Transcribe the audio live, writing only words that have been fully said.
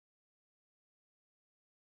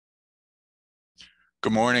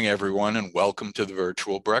Good morning, everyone, and welcome to the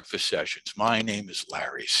virtual breakfast sessions. My name is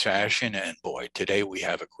Larry Sashin, and boy, today we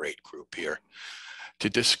have a great group here to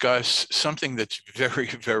discuss something that's very,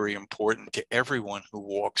 very important to everyone who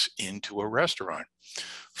walks into a restaurant,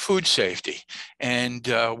 food safety. And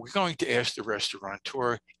we're going to ask the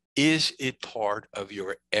restaurateur, is it part of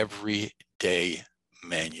your everyday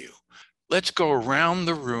menu? Let's go around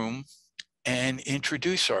the room and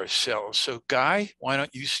introduce ourselves. So Guy, why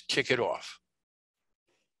don't you kick it off?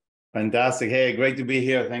 Fantastic. Hey, great to be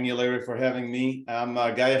here. Thank you, Larry, for having me. I'm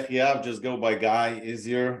Guy Yehiav, just go by Guy,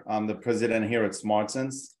 easier. I'm the president here at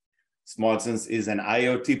SmartSense. SmartSense is an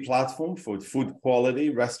IoT platform for food quality,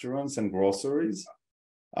 restaurants, and groceries.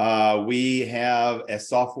 We have a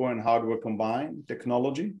software and hardware combined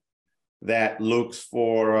technology that looks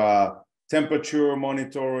for temperature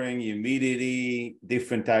monitoring, humidity,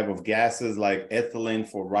 different type of gases like ethylene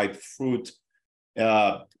for ripe fruit,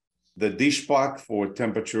 the dish puck for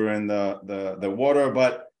temperature in the water.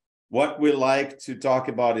 But what we like to talk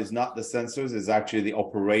about is not the sensors, is actually the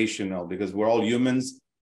operational, because we're all humans.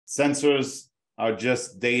 Sensors are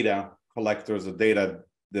just data collectors or data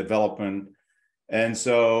development. And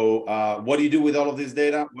so what do you do with all of this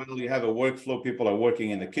data? Well, you have a workflow. People are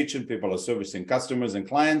working in the kitchen. People are servicing customers and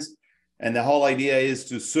clients. And the whole idea is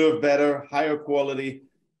to serve better, higher quality,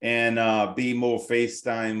 and be more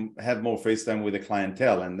FaceTime, have more FaceTime with the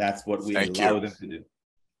clientele. And that's what we allow them to do.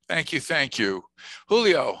 Thank you. Thank you.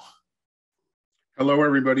 Julio. Hello,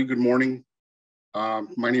 everybody. Good morning.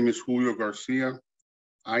 My name is Julio Garcia.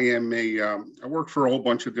 I work for a whole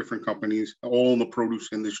bunch of different companies, all in the produce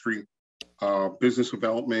industry, business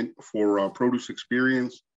development for Produce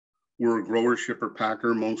Experience. We're a grower, shipper,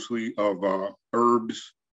 packer, mostly of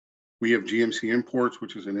herbs. We have GMC Imports,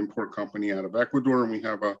 which is an import company out of Ecuador, and we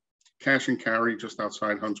have a cash and carry just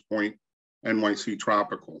outside Hunts Point, NYC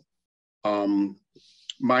Tropical.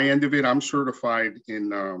 My end of it, I'm certified in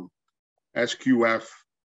SQF,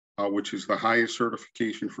 which is the highest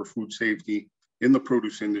certification for food safety in the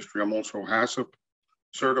produce industry. I'm also HACCP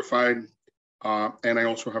certified, and I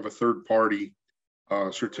also have a third-party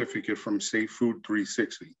certificate from Safe Food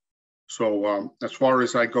 360. So as far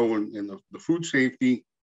as I go in the food safety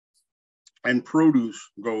and produce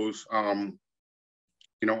goes, I'm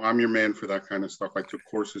your man for that kind of stuff. I took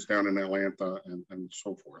courses down in Atlanta and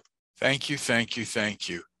so forth. Thank you, thank you, thank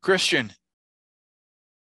you. Christian,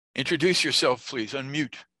 introduce yourself, please.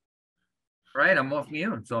 Unmute. Right, I'm off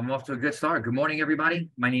mute, so I'm off to a good start. Good morning, everybody.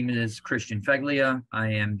 My name is Christian Feglia. I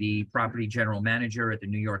am the property general manager at the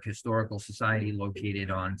New York Historical Society, located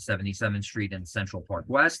on 77th Street and Central Park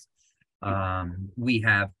West. We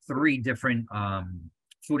have three different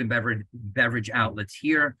food and beverage outlets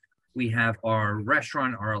here. We have our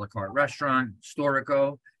restaurant, our a la carte restaurant,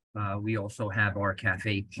 Storico. We also have our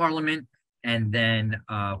Cafe Parliament, and then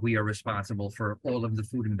we are responsible for all of the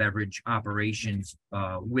food and beverage operations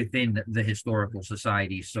within the Historical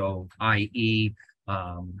Society. So, i.e.,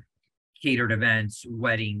 catered events,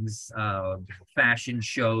 weddings, fashion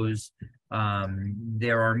shows.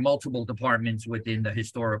 There are multiple departments within the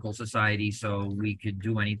Historical Society, so we could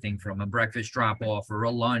do anything from a breakfast drop-off or a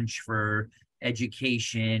lunch for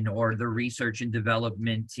education or the research and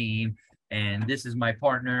development team. And this is my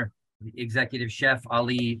partner, Executive Chef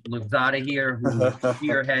Ali Lugzada here, who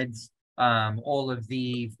spearheads all of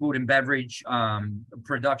the food and beverage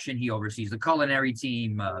production. He oversees the culinary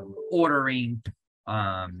team, ordering.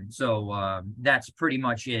 So that's pretty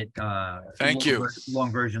much it. Thank you.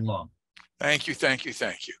 Long version long. Thank you, thank you,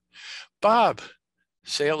 thank you. Bob,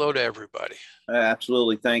 say hello to everybody.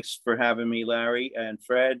 Absolutely. Thanks for having me, Larry and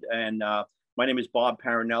Fred. And my name is Bob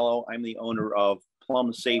Parrinello. I'm the owner of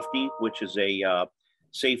Plum Safety, which is a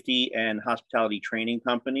safety and hospitality training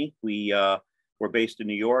company. We're based in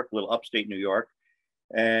New York, a little upstate New York.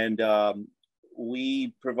 And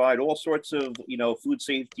we provide all sorts of, food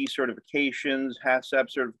safety certifications, HACCP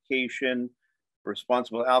certification,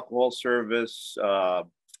 responsible alcohol service,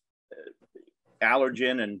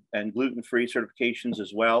 allergen and gluten-free certifications,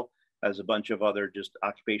 as well as a bunch of other just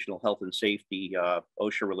occupational health and safety,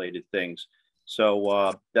 OSHA-related things.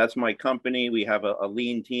 So that's my company. We have a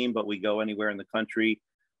lean team, but we go anywhere in the country.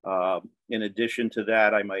 In addition to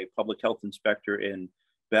that, I'm a public health inspector in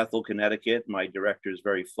Bethel, Connecticut. My director is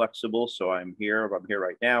very flexible, so I'm here. I'm here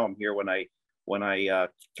right now. I'm here when I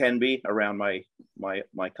can be around my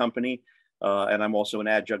company, and I'm also an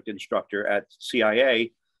adjunct instructor at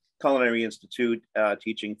CIA Culinary Institute,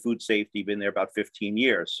 teaching food safety. Been there about 15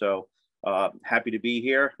 years. So happy to be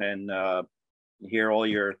here and hear all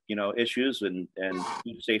your issues, and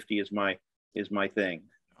food safety is my thing.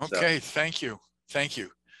 Okay, so. Thank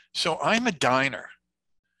you. So I'm a diner.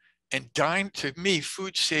 And to me,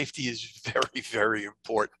 food safety is very, very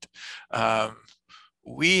important.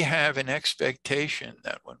 We have an expectation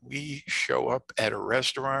that when we show up at a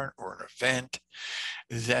restaurant or an event,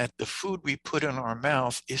 that the food we put in our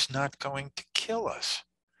mouth is not going to kill us.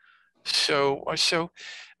 So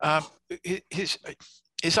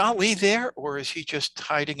is Ali there, or is he just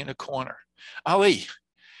hiding in a corner? Ali,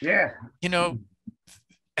 Yeah. you know,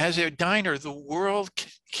 as a diner, the world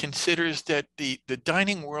considers that the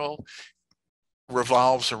dining world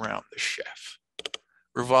revolves around the chef.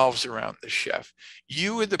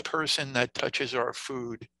 You are the person that touches our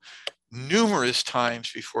food numerous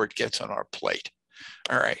times before it gets on our plate.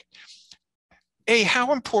 All right.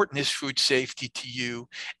 How important is food safety to you?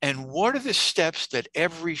 And what are the steps that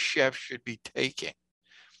every chef should be taking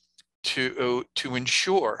to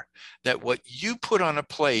ensure that what you put on a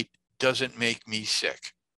plate doesn't make me sick?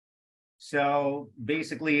 So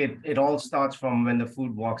basically, it all starts from when the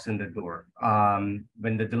food walks in the door.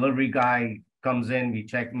 When the delivery guy comes in, we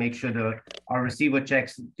check, make sure our receiver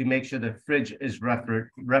checks to make sure the fridge is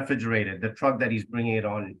refrigerated. The truck that he's bringing it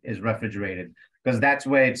on is refrigerated, because that's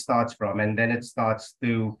where it starts from. And then it starts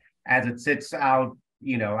to, as it sits out,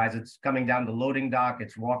 as it's coming down the loading dock,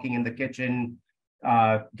 it's walking in the kitchen,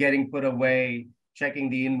 getting put away,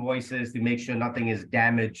 checking the invoices to make sure nothing is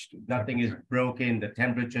damaged, nothing is broken, the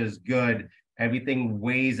temperature is good, everything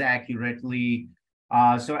weighs accurately.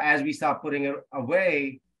 So as we start putting it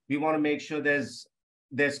away, we want to make sure there's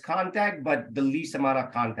contact, but the least amount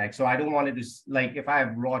of contact. So I don't want it to, like if I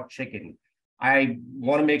have raw chicken, I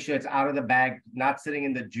want to make sure it's out of the bag, not sitting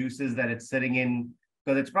in the juices that it's sitting in,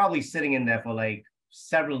 because it's probably sitting in there for like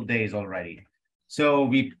several days already. So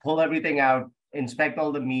we pull everything out, inspect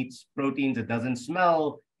all the meats, proteins, it doesn't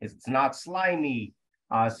smell, it's not slimy.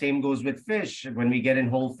 Same goes with fish. When we get in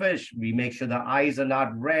whole fish, we make sure the eyes are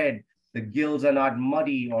not red, the gills are not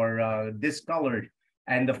muddy or discolored,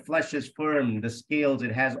 and the flesh is firm, the scales,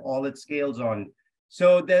 it has all its scales on.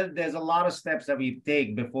 So there's a lot of steps that we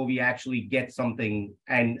take before we actually get something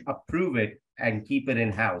and approve it and keep it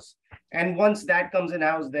in-house. And once that comes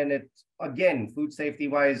in-house, then it's, again, food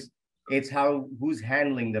safety-wise, it's who's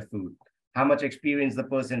handling the food, how much experience the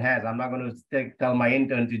person has. I'm not going to tell my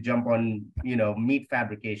intern to jump on, meat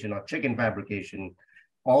fabrication or chicken fabrication.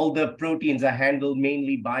 All the proteins are handled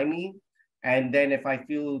mainly by me. And then if I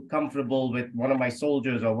feel comfortable with one of my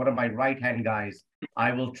soldiers or one of my right-hand guys,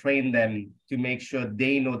 I will train them to make sure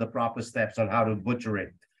they know the proper steps on how to butcher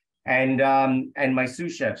it. And my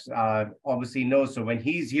sous chefs obviously know. So when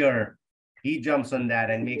he's here, he jumps on that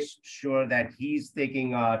and makes sure that he's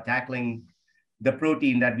tackling the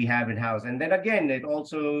protein that we have in-house. And then again, it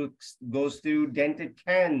also goes to dented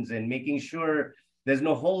cans and making sure there's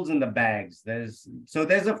no holes in the bags. There's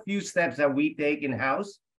a few steps that we take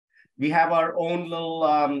in-house. We have our own little,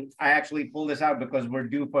 I actually pulled this out because we're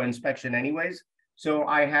due for inspection anyways. So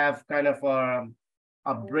I have kind of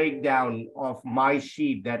a breakdown of my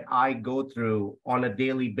sheet that I go through on a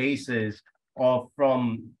daily basis of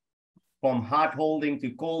from hot holding to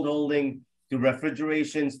cold holding, to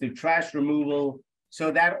refrigerations, to trash removal. So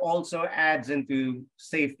that also adds into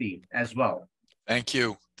safety as well. Thank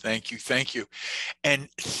you. And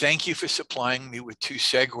thank you for supplying me with two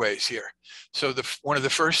segues here. So one of the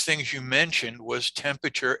first things you mentioned was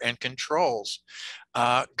temperature and controls.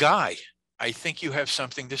 Guy, I think you have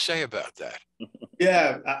something to say about that.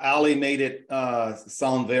 Yeah, Ali made it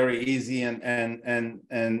sound very easy, and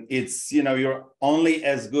it's, you're only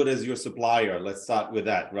as good as your supplier. Let's start with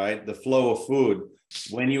that, right? The flow of food.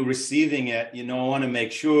 When you're receiving it, want to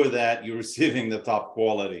make sure that you're receiving the top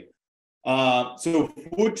quality. So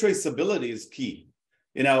food traceability is key.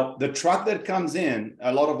 The truck that comes in,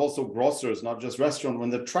 a lot of also grocers, not just restaurant,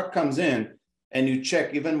 when the truck comes in and you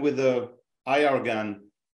check, even with the IR gun,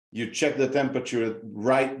 you check the temperature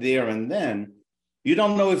right there and then, you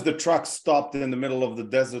don't know if the truck stopped in the middle of the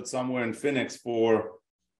desert somewhere in Phoenix for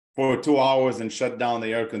 2 hours and shut down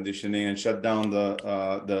the air conditioning and shut down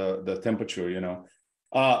the temperature,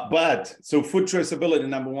 But so food traceability,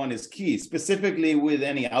 number one, is key, specifically with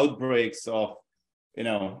any outbreaks of,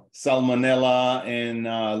 salmonella and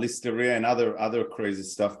listeria and other crazy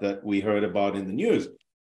stuff that we heard about in the news,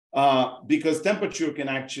 because temperature can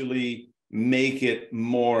actually make it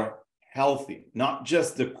more healthy, not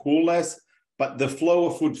just the coolness, but the flow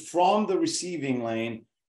of food from the receiving lane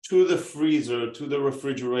to the freezer, to the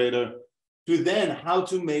refrigerator, to then how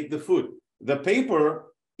to make the food. The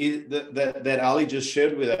paper that Ali just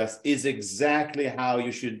shared with us is exactly how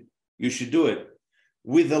you should do it.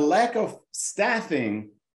 With the lack of staffing,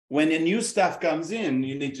 when a new staff comes in,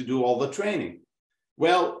 you need to do all the training.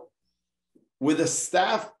 Well, with the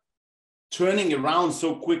staff turning around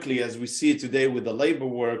so quickly as we see it today with the labor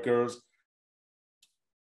workers.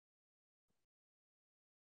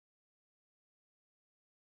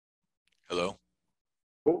 Hello?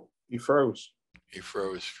 Oh, he froze. He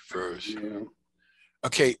froze. Yeah.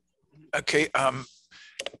 Okay.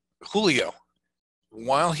 Julio,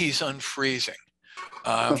 while he's unfreezing,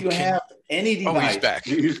 If you have any device.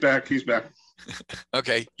 He's back. He's back.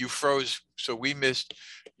 Okay, you froze. So we missed,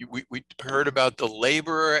 we heard about the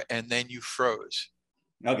laborer and then you froze.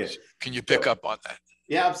 Okay. Can you pick up on that?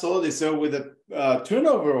 Yeah, absolutely. So with the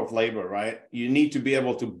turnover of labor, right, you need to be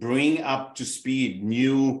able to bring up to speed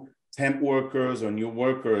new temp workers or new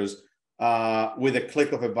workers with a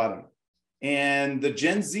click of a button. And the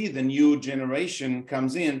Gen Z, the new generation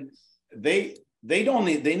comes in, they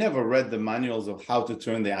never read the manuals of how to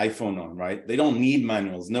turn the iPhone on, right? They don't need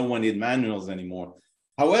manuals. No one needs manuals anymore.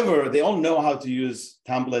 However, they all know how to use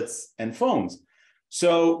tablets and phones.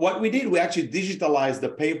 So what we did, we actually digitalized the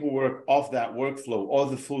paperwork of that workflow, or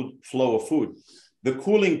the flow of food, the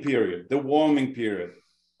cooling period, the warming period.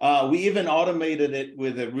 We even automated it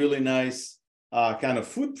with a really nice kind of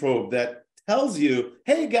food probe that tells you,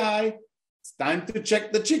 hey, guy, it's time to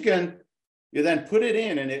check the chicken. You then put it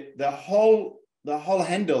in, and the whole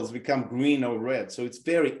handles become green or red. So it's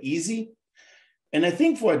very easy. And I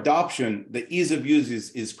think for adoption, the ease of use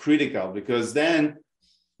is critical, because then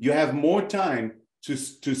you have more time to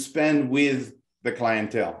spend with the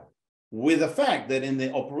clientele, with the fact that in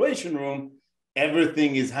the operation room,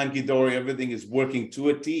 everything is hunky-dory, everything is working to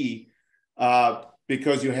a T,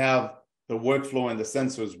 because you have the workflow and the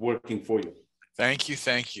sensors working for you. Thank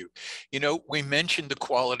you. You know, we mentioned the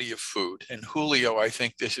quality of food, and Julio, I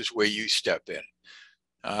think this is where you step in.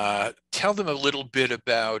 Tell them a little bit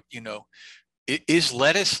about, you know, is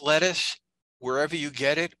lettuce wherever you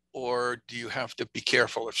get it, or do you have to be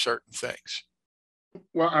careful of certain things?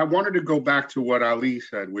 Well, I wanted to go back to what Ali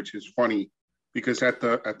said, which is funny, because at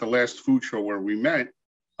the last food show where we met,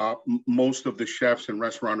 most of the chefs and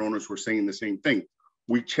restaurant owners were saying the same thing.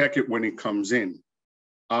 We check it when it comes in.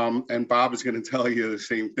 And Bob is going to tell you the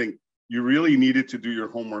same thing. You really needed to do your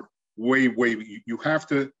homework you have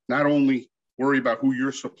to not only worry about who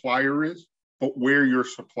your supplier is, but where your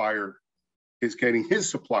supplier is getting his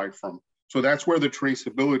supply from. So that's where the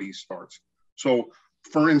traceability starts. So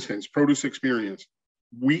for instance, Produce Experience,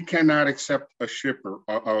 we cannot accept a shipper,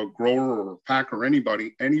 a grower or a packer,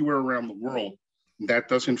 anybody anywhere around the world that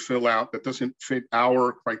doesn't fit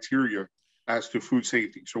our criteria as to food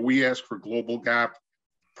safety. So we ask for Global Gap,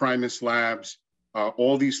 Primus Labs,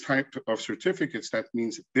 all these types of certificates. That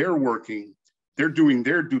means they're doing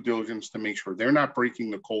their due diligence to make sure they're not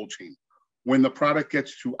breaking the cold chain. When the product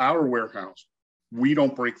gets to our warehouse, we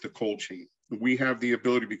don't break the cold chain. We have the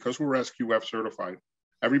ability, because we're SQF certified,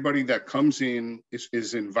 everybody that comes in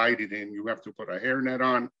is invited in. You have to put a hairnet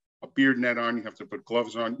on, a beard net on, you have to put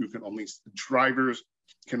gloves on. Drivers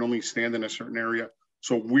can only stand in a certain area.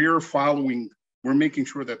 So we're making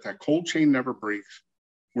sure that cold chain never breaks.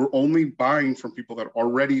 We're only buying from people that are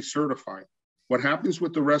already certified. What happens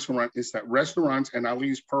with the restaurant is that restaurants, and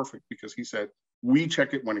Ali's perfect because he said, we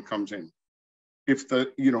check it when it comes in. If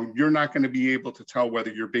you're not going to be able to tell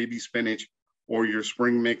whether your baby spinach or your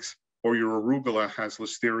spring mix or your arugula has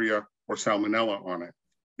listeria or salmonella on it.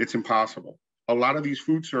 It's impossible. A lot of these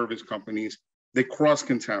food service companies, they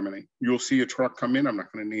cross-contaminate. You'll see a truck come in. I'm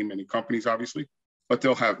not going to name any companies, obviously, but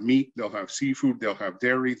they'll have meat, they'll have seafood, they'll have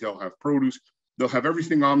dairy, they'll have produce. They'll have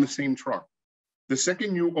everything on the same truck. The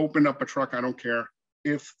second you open up a truck, I don't care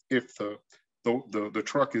if the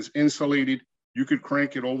truck is insulated, you could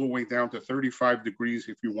crank it all the way down to 35 degrees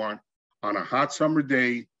if you want. On a hot summer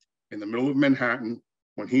day in the middle of Manhattan,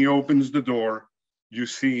 when he opens the door, you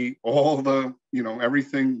see all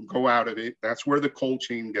everything go out of it. That's where the cold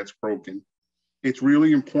chain gets broken. It's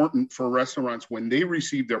really important for restaurants when they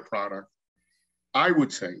receive their product, I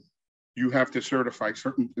would say, you have to certify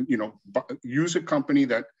certain, use a company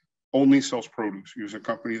that only sells produce, use a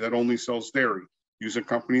company that only sells dairy, use a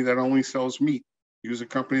company that only sells meat, use a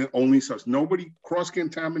company that only sells.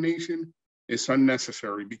 Cross-contamination is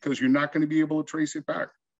unnecessary because you're not going to be able to trace it back.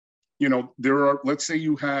 Let's say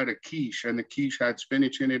you had a quiche and the quiche had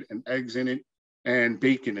spinach in it and eggs in it and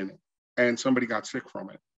bacon in it, and somebody got sick from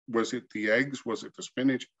it. Was it the eggs? Was it the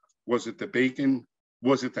spinach? Was it the bacon?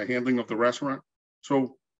 Was it the handling of the restaurant?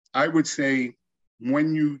 So I would say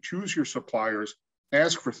when you choose your suppliers,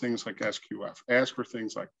 ask for things like SQF, ask for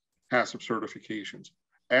things like HACCP certifications,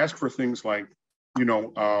 ask for things like,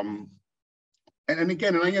 and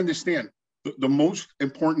again, and I understand the most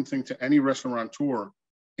important thing to any restaurateur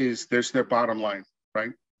is there's their bottom line,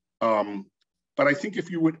 right? But I think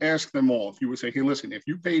if you would ask them all, if you would say, hey, listen, if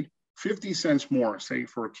you paid 50 cents more, say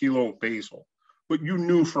for a kilo of basil, but you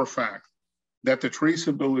knew for a fact that the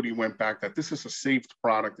traceability went back, that this is a safe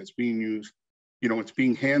product that's being used, it's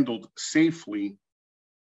being handled safely,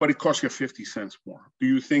 but it costs you 50 cents more. Do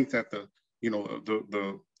you think that the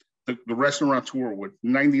restaurateur would,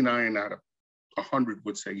 99 out of 100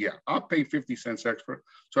 would say, yeah, I'll pay 50 cents extra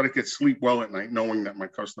so that I could sleep well at night knowing that my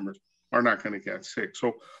customers are not going to get sick?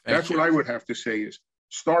 So that's what I would have to say is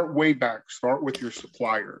start way back, start with your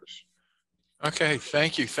suppliers. Okay,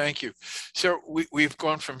 thank you. So we've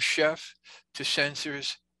gone from chef to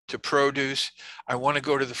sensors to produce. I want to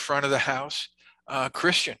go to the front of the house.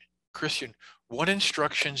 Christian, what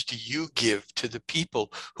instructions do you give to the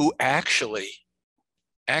people who actually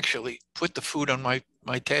put the food on my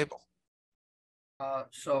table?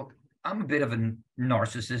 So I'm a bit of a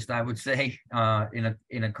narcissist, I would say,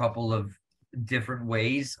 in a couple of different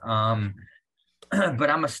ways. But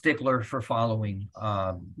I'm a stickler for following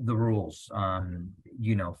the rules.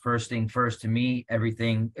 First thing first, to me,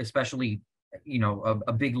 everything, especially,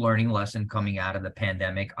 a big learning lesson coming out of the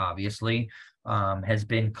pandemic, obviously, has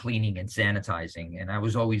been cleaning and sanitizing. And I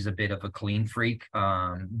was always a bit of a clean freak,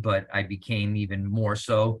 but I became even more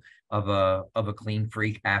so of a clean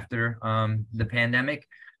freak after the pandemic.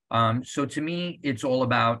 So to me, it's all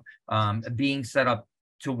about being set up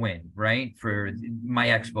to win, right? For my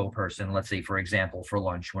expo person, let's say, for example, for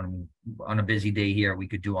lunch, when on a busy day here, we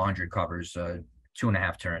could do 100 covers,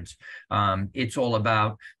 2.5 turns. It's all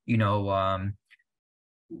about, when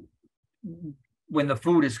the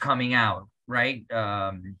food is coming out, right?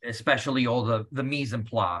 Especially all the mise en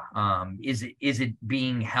place. Is it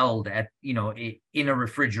being held at, in a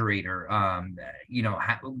refrigerator?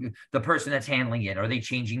 The person that's handling it, are they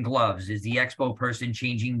changing gloves? Is the expo person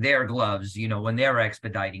changing their gloves, when they're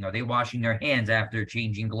expediting? Are they washing their hands after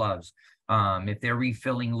changing gloves? If they're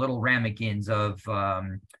refilling little ramekins of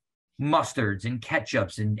mustards and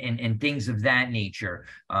ketchups and things of that nature,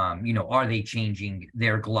 are they changing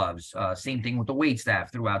their gloves? Same thing with the wait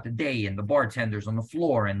staff throughout the day, and the bartenders on the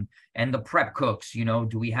floor, and the prep cooks.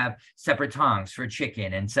 Do we have separate tongs for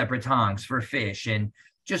chicken and separate tongs for fish, and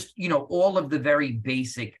just all of the very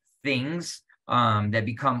basic things that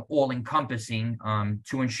become all encompassing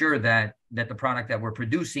to ensure that the product that we're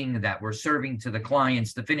producing, that we're serving to the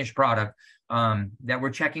clients, the finished product, that we're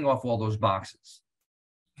checking off all those boxes.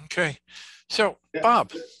 Okay, so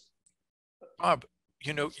Bob,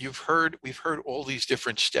 we've heard all these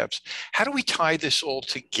different steps. How do we tie this all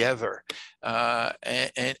together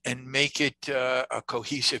and make it a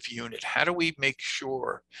cohesive unit? How do we make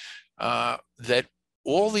sure that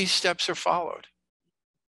all these steps are followed?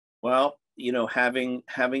 Well, having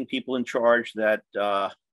people in charge that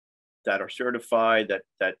are certified,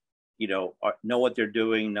 that know what they're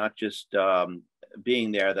doing, not just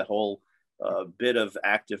being there, the whole bit of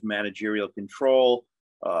active managerial control,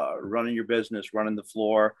 running your business, running the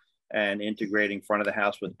floor, and integrating front of the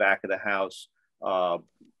house with back of the house. Julio,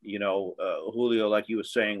 like you were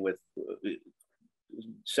saying, with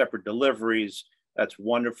separate deliveries, that's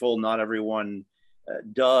wonderful. Not everyone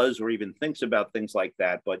does or even thinks about things like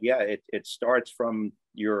that. But yeah, it starts from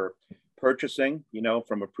your purchasing,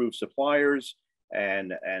 from approved suppliers,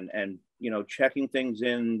 and checking things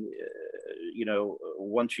in,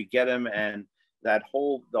 once you get them, and the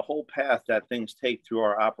whole path that things take through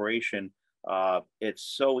our operation. It's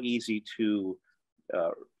so easy to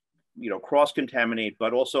cross-contaminate,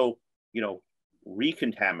 but also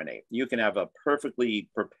recontaminate. You can have a perfectly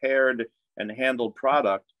prepared and handled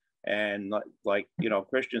product, and like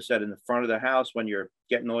Christian said, in the front of the house, when you're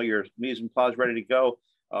getting all your mise en place ready to go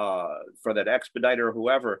for that expediter or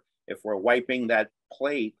whoever, if we're wiping that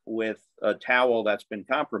plate with a towel that's been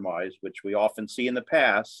compromised, which we often see in the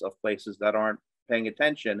past of places that aren't paying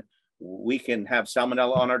attention, we can have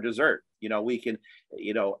salmonella on our dessert. We can,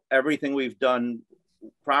 everything we've done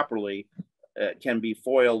properly can be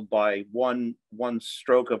foiled by one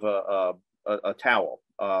stroke of a towel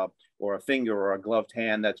or a finger or a gloved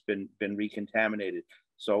hand that's been recontaminated.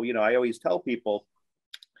 So, I always tell people,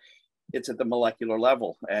 it's at the molecular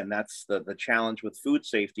level, and that's the challenge with food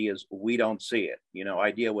safety, is we don't see it.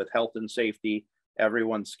 I deal with health and safety.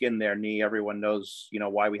 Everyone skinned their knee. Everyone knows,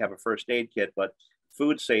 why we have a first aid kit. But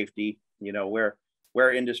food safety, we're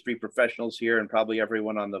industry professionals here, and probably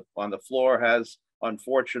everyone on the floor has,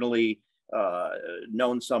 unfortunately,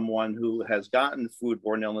 known someone who has gotten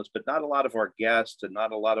foodborne illness. But not a lot of our guests, and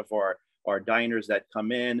not a lot of our diners that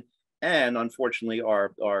come in, and unfortunately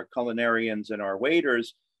our culinarians and our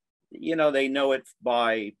waiters, they know it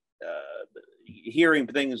by hearing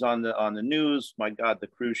things on the news. My God, the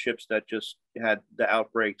cruise ships that just had the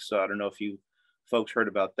outbreaks. I don't know if you folks heard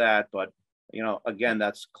about that, but you know, again,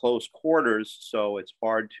 that's close quarters, so it's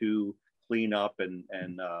hard to clean up and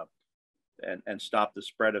stop the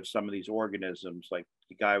spread of some of these organisms, like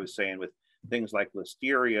the guy was saying, with things like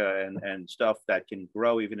listeria and stuff that can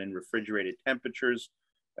grow even in refrigerated temperatures.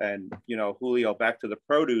 And, you know, Julio, back to the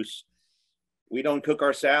produce, we don't cook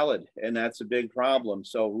our salad, and that's a big problem.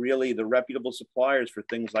 So really the reputable suppliers for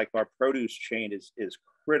things like our produce chain is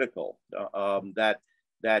critical.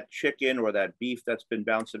 That chicken or that beef that's been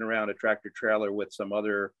bouncing around a tractor trailer with some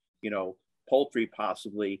other, you know, poultry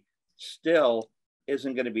possibly, still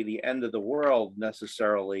isn't going to be the end of the world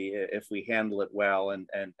necessarily if we handle it well and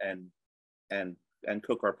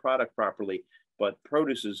cook our product properly. But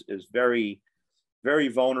produce is very, very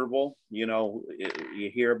vulnerable. You know,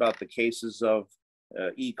 you hear about the cases of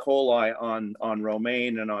E. coli on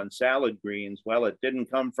romaine and on salad greens. Well, it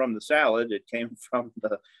didn't come from the salad; it came from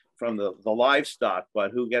the livestock.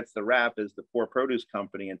 But who gets the rap is the poor produce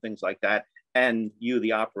company and things like that, and you,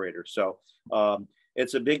 the operator. So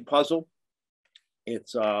it's a big puzzle.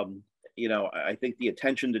 It's you know, I think the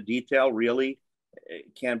attention to detail really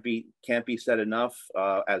can't be said enough.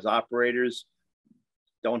 As operators,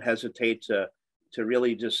 don't hesitate to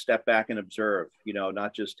really just step back and observe, you know,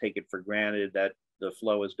 not just take it for granted that the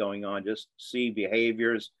flow is going on. Just see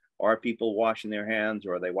behaviors. Are people washing their hands,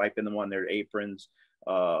 or are they wiping them on their aprons?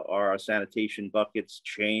 Are our sanitation buckets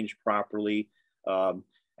changed properly?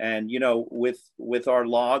 And, you know, with our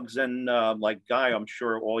logs and like Guy, I'm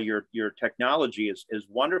sure all your technology is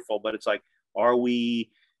wonderful, but it's like, are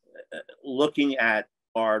we looking at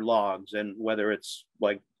our logs, and whether it's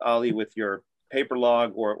like Ali with your paper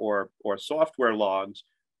log or software logs,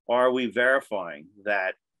 are we verifying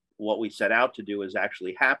that what we set out to do is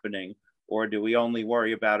actually happening? Or do we only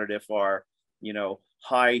worry about it if our, you know,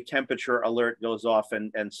 high temperature alert goes off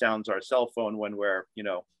and sounds our cell phone when we're, you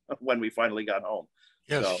know, when we finally got home?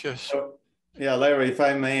 Yes, yes. So, yeah, Larry, if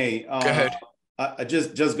I may, Go ahead.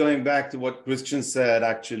 Just going back to what Christian said,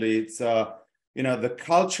 actually, it's you know, the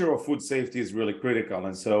culture of food safety is really critical.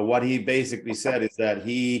 And so what he basically said is that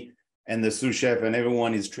he and the sous chef and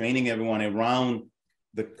everyone is training everyone around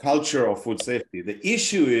the culture of food safety. The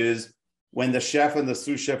issue is when the chef and the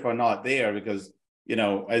sous chef are not there, because, you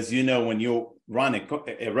know, as you know, when you run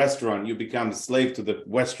a restaurant, you become a slave to the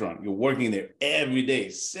restaurant. You're working there every day,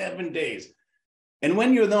 7 days. And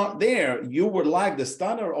when you're not there, you would like the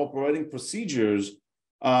standard operating procedures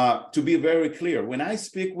to be very clear. When I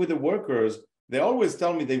speak with the workers, they always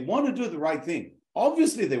tell me they want to do the right thing.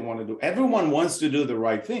 Obviously, they want to do, everyone wants to do the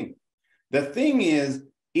right thing. The thing is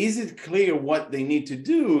it clear what they need to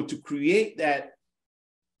do to create that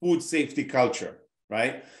food safety culture,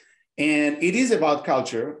 right? And it is about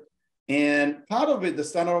culture. And part of it, the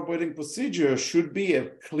standard operating procedure should be a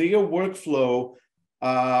clear workflow,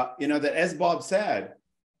 you know, that as Bob said,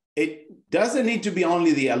 it doesn't need to be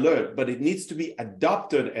only the alert, but it needs to be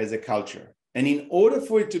adopted as a culture. And in order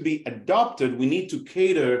for it to be adopted, we need to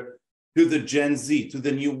cater to the Gen Z, to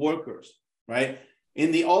the new workers, right?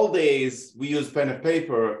 In the old days, we used pen and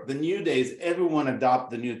paper. The new days, everyone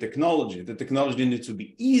adopt the new technology. The technology needs to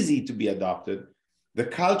be easy to be adopted. The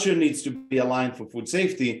culture needs to be aligned for food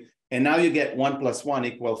safety. And now you get 1 +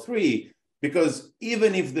 1 = 3, because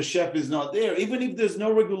even if the chef is not there, even if there's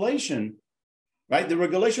no regulation, right? The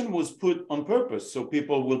regulation was put on purpose so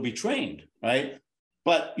people will be trained, right?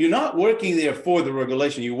 But you're not working there for the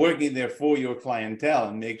regulation. You're working there for your clientele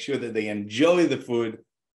and make sure that they enjoy the food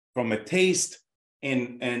from a taste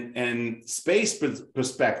and space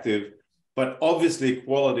perspective. But obviously,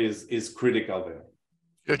 quality is critical there.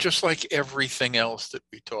 You know, just like everything else that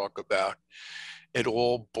we talk about, it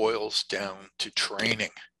all boils down to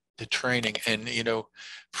training. The training, and you know,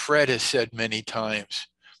 Fred has said many times.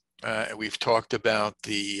 We've talked about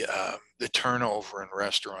the turnover in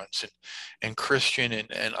restaurants, and Christian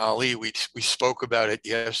and Ali, we spoke about it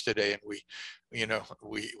yesterday, and we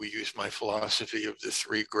use my philosophy of the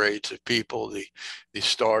 3 grades of people: the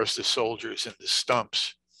stars, the soldiers, and the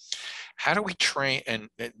stumps. How do we train? And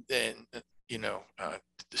you know,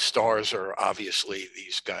 the stars are obviously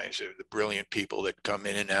these guys are the brilliant people that come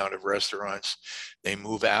in and out of restaurants. They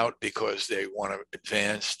move out because they want to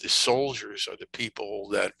advance. The soldiers are the people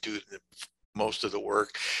that do most of the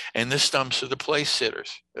work, and the stumps are the place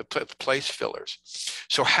sitters, the place fillers.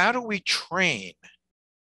 So how do we train?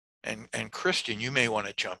 And Christian, you may want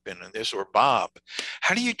to jump in on this, or Bob.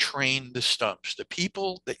 How do you train the stumps? The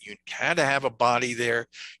people that you had to have a body there,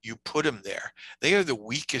 you put them there. They are the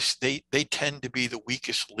weakest. They tend to be the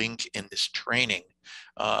weakest link in this training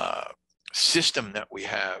system that we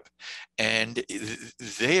have, and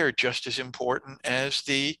they are just as important as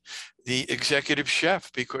the executive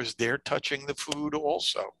chef, because they're touching the food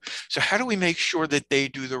also. So how do we make sure that they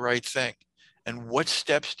do the right thing, and what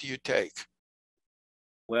steps do you take?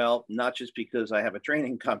 Well, not just because I have a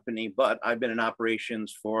training company, but I've been in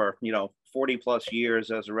operations for 40 plus years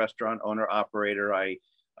as a restaurant owner operator.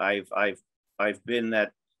 I've been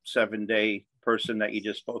that 7-day person that you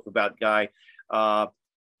just spoke about, Guy.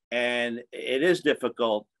 And it is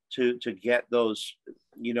difficult to get those,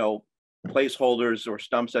 placeholders or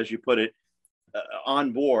stumps, as you put it,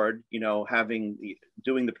 on board,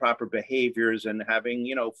 doing the proper behaviors and having,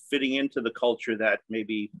 fitting into the culture that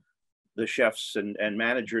maybe the chefs and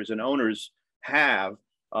managers and owners have.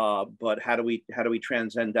 But how do we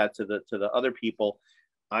transcend that to the other people?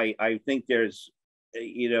 I think there's,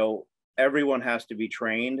 everyone has to be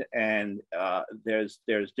trained, and there's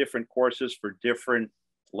different courses for different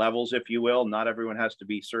levels, if you will. Not everyone has to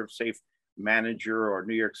be Serve Safe manager or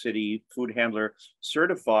New York City food handler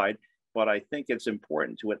certified, but I think it's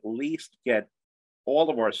important to at least get all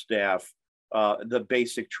of our staff the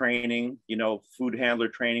basic training, food handler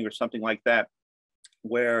training or something like that,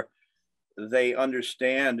 where they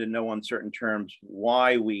understand in no uncertain terms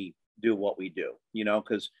why we do what we do,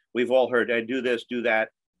 because we've all heard, I do this, do that.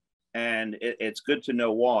 And it's good to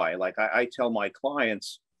know why. Like I tell my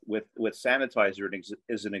clients with sanitizer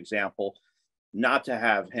as an example, not to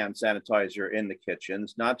have hand sanitizer in the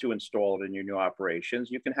kitchens, not to install it in your new operations.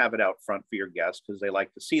 You can have it out front for your guests because they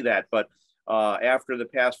like to see that. But after the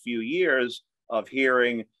past few years of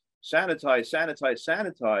hearing sanitize, sanitize,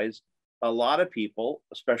 sanitize, a lot of people,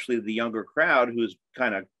 especially the younger crowd who's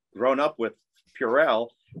kind of grown up with Purell,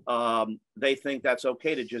 they think that's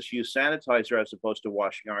okay to just use sanitizer as opposed to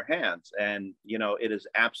washing our hands. And, it is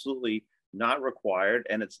absolutely not required,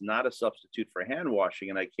 and it's not a substitute for hand washing.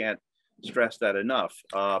 And I can't stress that enough.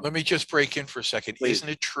 Let me just break in for a second. Please. Isn't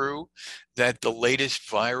it true that the latest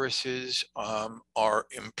viruses are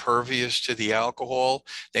impervious to the alcohol?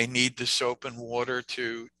 They need the soap and water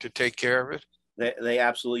to take care of it? They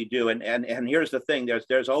absolutely do. And here's the thing,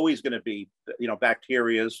 there's always going to be,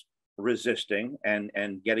 bacterias resisting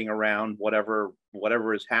and getting around whatever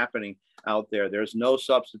is happening out there. There's no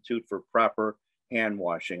substitute for proper hand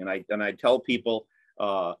washing. And I tell people,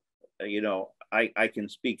 I can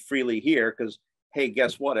speak freely here because, hey,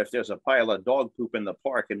 guess what? If there's a pile of dog poop in the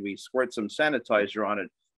park and we squirt some sanitizer on it,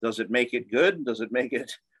 does it make it good? Does it make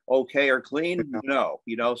it okay or clean? No,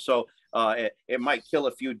 so it might kill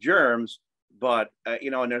a few germs, but,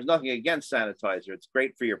 and there's nothing against sanitizer. It's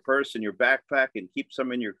great for your purse and your backpack, and keep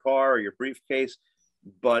some in your car or your briefcase.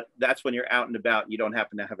 But that's when you're out and about and you don't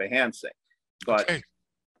happen to have a hand sink. But okay.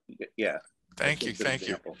 Yeah. Thank you.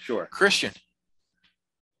 Sure. Christian.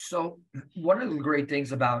 So one of the great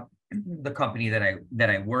things about the company that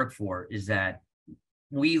I work for is that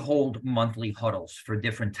we hold monthly huddles for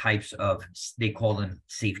different types of, they call them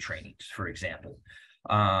safe trainings, for example.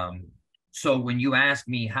 So when you ask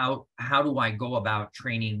me how do I go about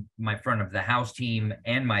training my front of the house team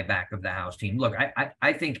and my back of the house team, look,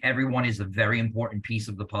 I think everyone is a very important piece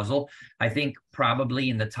of the puzzle. I think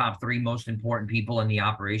probably in the top 3 most important people in the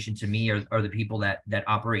operation to me are the people that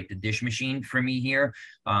operate the dish machine for me here,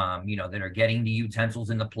 that are getting the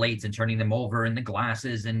utensils and the plates and turning them over and the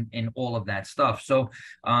glasses and all of that stuff. So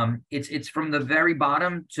it's from the very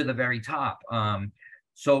bottom to the very top.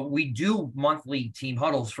 So we do monthly team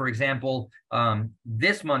huddles. For example,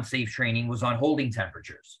 this month's safe training was on holding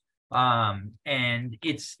temperatures. And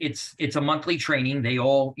it's a monthly training. They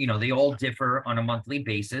all differ on a monthly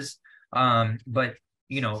basis. But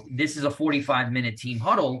this is a 45-minute team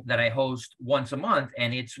huddle that I host once a month,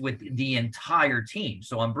 and it's with the entire team.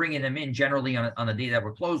 So I'm bringing them in generally on a day that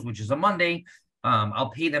we're closed, which is a Monday.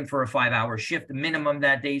 I'll pay them for a 5-hour shift minimum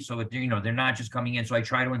that day. So they're not just coming in. So I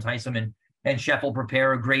try to entice them and chef will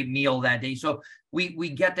prepare a great meal that day. So we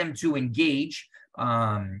get them to engage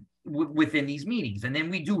within these meetings, and then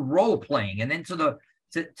we do role playing. And then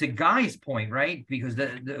to Guy's point, right? Because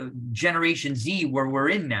the Generation Z where we're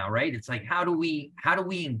in now, right? It's like, how do we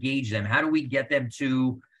engage them? How do we get them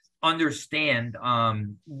to understand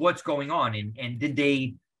what's going on? And did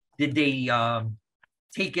they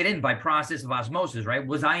take it in by process of osmosis, right?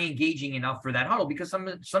 Was I engaging enough for that huddle? Because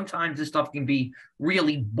sometimes this stuff can be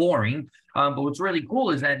really boring. But what's really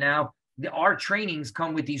cool is that now our trainings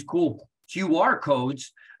come with these cool QR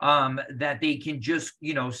codes that they can just,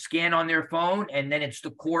 scan on their phone, and then it's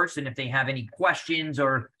the course. And if they have any questions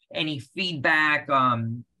or any feedback, they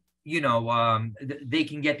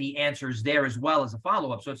can get the answers there as well as a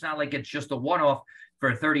follow-up. So it's not like it's just a one-off for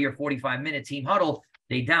a 30 or 45-minute team huddle.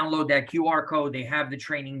 they download that QR code, they have the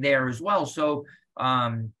training there as well. So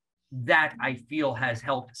that I feel has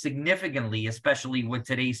helped significantly, especially with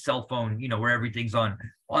today's cell phone, you know, where everything's on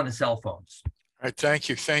the cell phones. All right, thank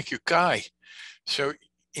you, Guy. So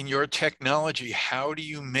in your technology, how do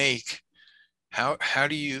you make,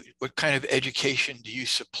 what kind of education do you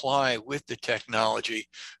supply with the technology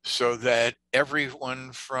so that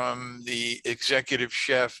everyone from the executive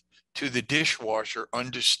chef to the dishwasher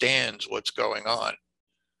understands what's going on?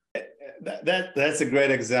 That's a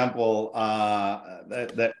great example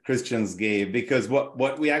that Christians gave, because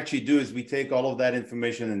what we actually do is we take all of that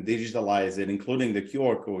information and digitalize it, including the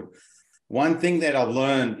QR code. One thing that I've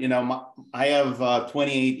learned, you know, I have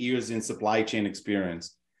 28 years in supply chain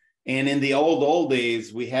experience. And in the old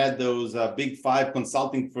days, we had those big 5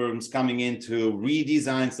 consulting firms coming in to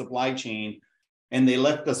redesign supply chain, and they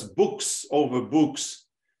left us books over books.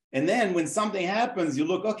 And then when something happens, you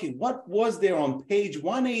look, okay, what was there on page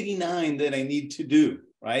 189 that I need to do,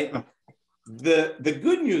 right? The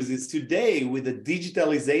good news is today, with the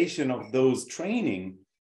digitalization of those training,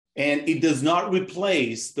 and it does not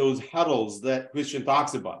replace those huddles that Christian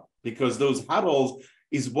talks about, because those huddles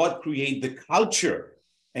is what create the culture,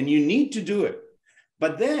 and you need to do it.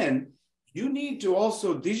 But then you need to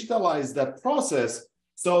also digitalize that process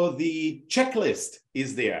so the checklist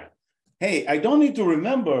is there. Hey, I don't need to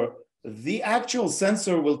remember, the actual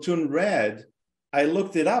sensor will turn red. I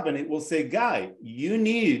looked it up and it will say, Guy, you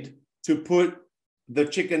need to put the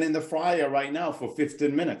chicken in the fryer right now for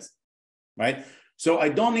 15 minutes, right? So I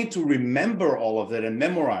don't need to remember all of that and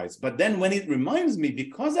memorize. But then when it reminds me,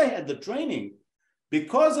 because I had the training,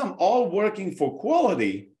 because I'm all working for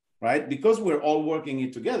quality, right? Because we're all working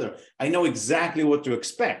it together, I know exactly what to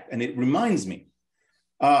expect. And it reminds me.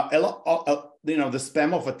 You know, the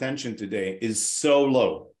span of attention today is so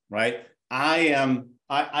low, right? I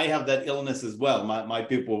have that illness as well. My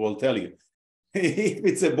people will tell you. If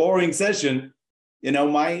it's a boring session, you know,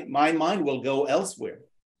 my mind will go elsewhere.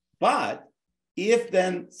 But if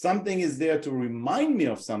then something is there to remind me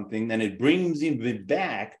of something, then it brings me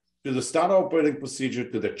back to the start operating procedure,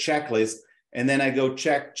 to the checklist, and then I go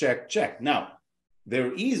check, check, check. Now,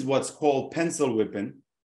 there is what's called pencil whipping.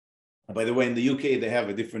 By the way, in the UK, they have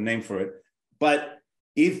a different name for it. But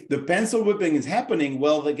if the pencil whipping is happening,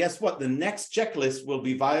 well, then guess what? The next checklist will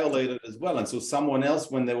be violated as well. And so someone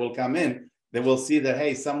else, when they will come in, they will see that,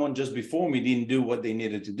 hey, someone just before me didn't do what they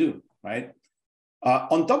needed to do, right?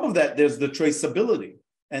 On top of that, there's the traceability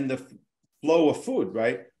and the flow of food,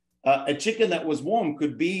 right? A chicken that was warm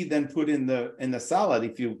could be then put in the salad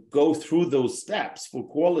if you go through those steps for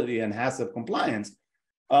quality and HACCP compliance.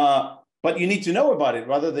 But you need to know about it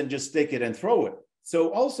rather than just take it and throw it.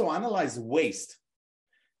 So also analyze waste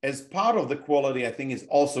as part of the quality, I think, is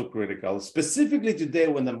also critical, specifically today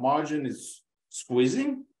when the margin is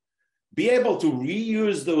squeezing. Be able to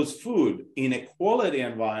reuse those food in a quality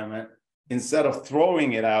environment instead of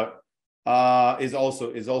throwing it out is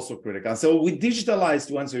also critical. So we digitalize,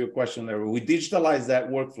 to answer your question, Larry, we digitalize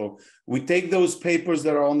that workflow. We take those papers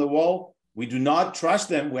that are on the wall. We do not trash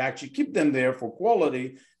them. We actually keep them there for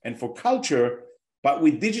quality and for culture, but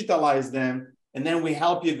we digitalize them, and then we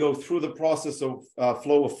help you go through the process of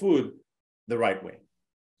flow of food the right way.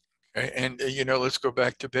 Okay. And, you know, let's go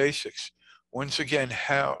back to basics. Once again,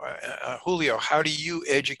 Julio, how do you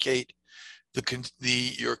educate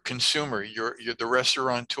your consumer, the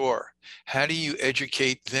restaurateur? How do you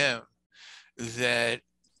educate them that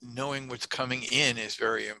knowing what's coming in is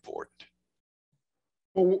very important?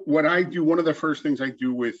 Well, what I do, one of the first things I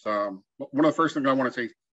do with, one of the first things I want to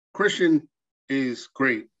say, Christian is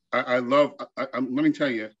great. Let me tell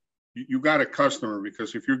you, you got a customer,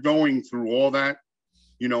 because if you're going through all that,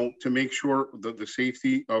 you know, to make sure the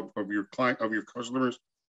safety of your client, of your customers,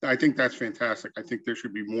 I think that's fantastic. I think there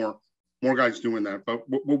should be more guys doing that. But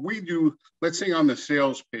what we do, let's say on the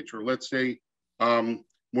sales pitch, or let's say when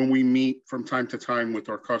we meet from time to time with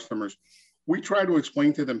our customers, we try to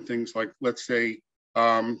explain to them things like, let's say,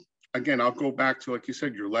 again, I'll go back to, like you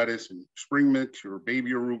said, your lettuce and spring mix, your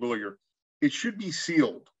baby arugula, it should be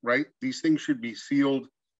sealed, right? These things should be sealed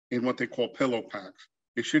in what they call pillow packs.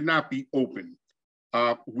 It should not be open.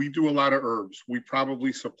 We do a lot of herbs. We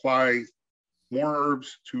probably supply more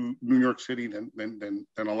herbs to New York City than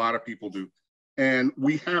a lot of people do. And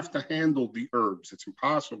we have to handle the herbs. It's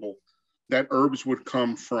impossible that herbs would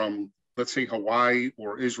come from, let's say, Hawaii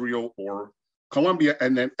or Israel or Colombia,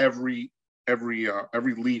 and then every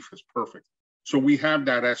leaf is perfect. So we have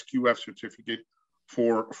that SQF certificate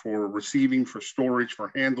for receiving, for storage,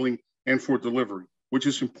 for handling, and for delivery, which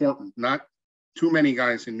is important. Not too many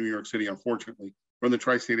guys in New York City, unfortunately, or in the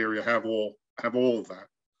tri-state area have all of that.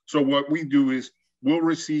 So what we do is will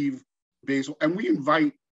receive basil. And we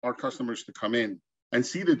invite our customers to come in and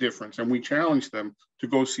see the difference. And we challenge them to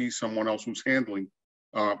go see someone else who's handling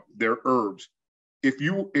their herbs. If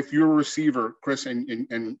you're a receiver, Chris,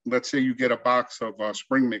 and let's say you get a box of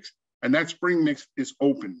spring mix, and that spring mix is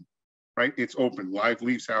open, right? It's open, live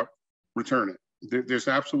leaves out, return it. There's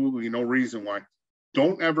absolutely no reason why.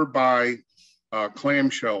 Don't ever buy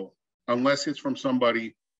clamshell unless it's from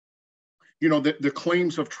somebody, you know, the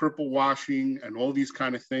claims of triple washing and all these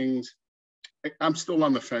kind of things. I'm still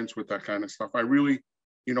on the fence with that kind of stuff. I really,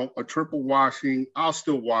 you know, a triple washing, I'll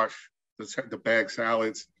still wash the bag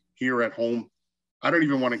salads here at home. I don't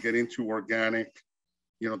even want to get into organic.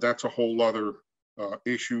 You know, that's a whole other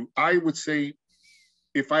issue. I would say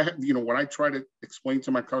if I, you know, what I try to explain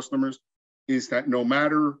to my customers is that no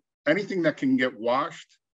matter anything that can get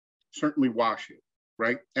washed, certainly wash it,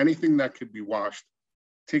 right? Anything that could be washed,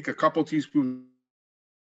 take a couple teaspoons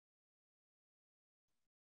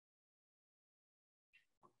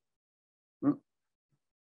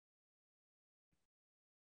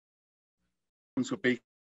of bacon,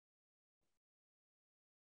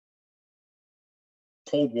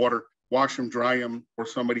 cold water, wash them, dry them, or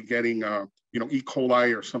somebody getting, you know, E.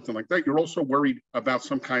 coli or something like that. You're also worried about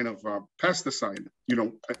some kind of pesticide, you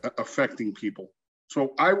know, affecting people.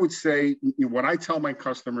 So I would say, you know, what I tell my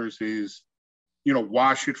customers is, you know,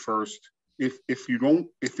 wash it first. If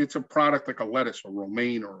it's a product like a lettuce or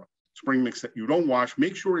romaine or a spring mix that you don't wash,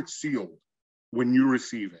 make sure it's sealed when you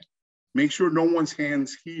receive it. Make sure no one's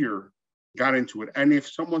hands here got into it. And if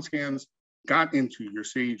someone's hands got into your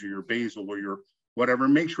sage or your basil or your whatever,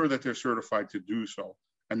 make sure that they're certified to do so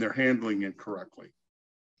and they're handling it correctly.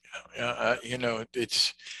 You know,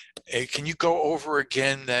 it's, can you go over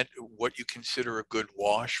again that what you consider a good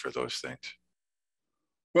wash for those things?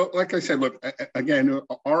 Well, like I said, look, again,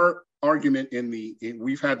 our argument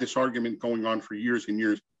we've had this argument going on for years and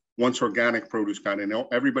years. Once organic produce got in,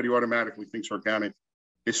 everybody automatically thinks organic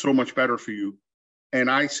is so much better for you.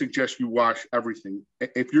 And I suggest you wash everything.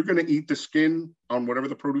 If you're going to eat the skin on whatever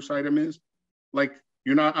the produce item is, like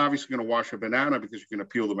you're not obviously going to wash a banana because you're going to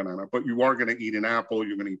peel the banana, but you are going to eat an apple,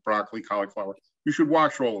 you're going to eat broccoli, cauliflower. You should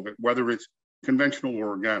wash all of it, whether it's conventional or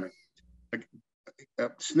organic. Like,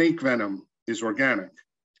 snake venom is organic,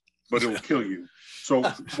 but it will kill you. So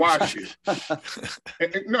wash it.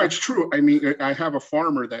 No, it's true. I mean, I have a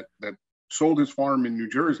farmer that sold his farm in New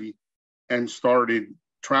Jersey and started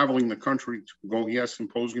traveling the country to go. He has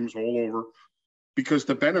symposiums all over because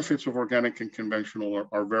the benefits of organic and conventional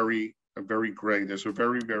are very, very gray. There's a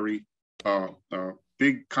very, very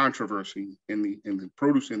big controversy in the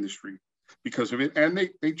produce industry because of it. And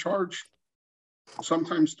they charge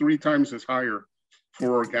sometimes 3 times as higher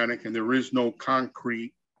for organic, and there is no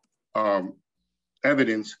concrete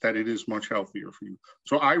evidence that it is much healthier for you.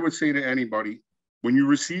 So I would say to anybody, when you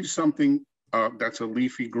receive something that's a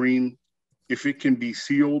leafy green, if it can be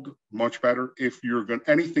sealed, much better. If you're going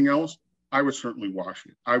anything else, I would certainly wash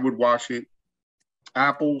it. I would wash it.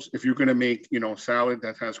 Apples, if you're going to make, you know, salad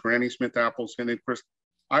that has Granny Smith apples in it, Chris,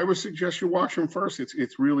 I would suggest you wash them first.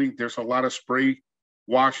 It's really, there's a lot of spray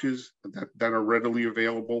washes that are readily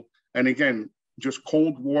available. And again, just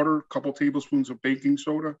cold water, a couple tablespoons of baking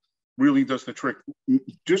soda really does the trick.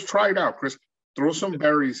 Just try it out, Chris. Throw some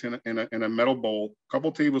berries in a metal bowl, a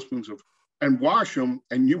couple tablespoons of, and wash them,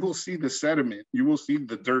 and you will see the sediment. You will see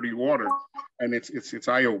the dirty water, and it's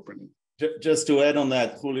eye-opening. Just to add on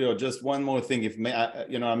that, Julio, just one more thing. If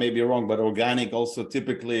you know, I may be wrong, but organic also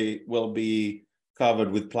typically will be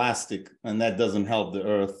covered with plastic, and that doesn't help the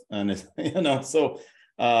earth. And it's, you know, so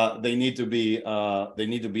they need to be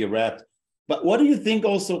wrapped. But what do you think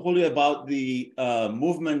also, Julio, about the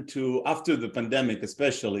movement to, after the pandemic,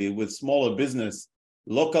 especially with smaller business,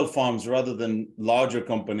 local farms rather than larger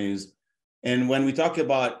companies? And when we talk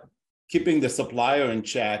about keeping the supplier in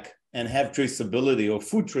check and have traceability or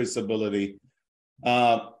food traceability,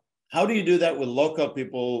 how do you do that with local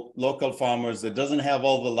people, local farmers that doesn't have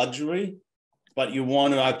all the luxury, but you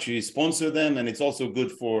want to actually sponsor them, and it's also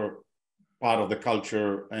good for part of the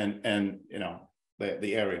culture and you know,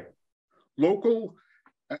 the area? Local,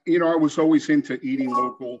 you know, I was always into eating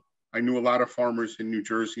local. I knew a lot of farmers in New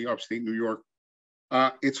Jersey, upstate New York.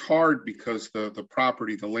 It's hard because the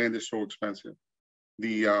property, the land is so expensive.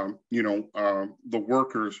 The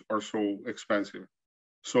workers are so expensive.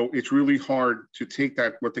 So it's really hard to take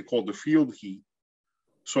that, what they call the field heat.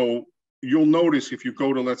 So you'll notice if you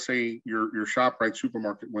go to, let's say, your ShopRite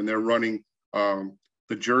supermarket, when they're running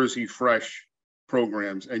the Jersey Fresh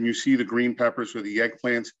programs, and you see the green peppers or the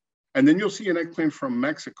eggplants, and then you'll see an eggplant from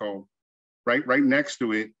Mexico, right next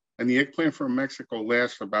to it. And the eggplant from Mexico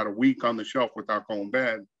lasts about a week on the shelf without going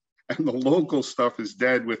bad. and the local stuff is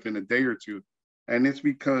dead within a day or two. And it's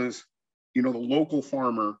because, you know, the local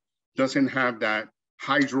farmer doesn't have that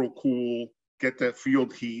hydro cool, get that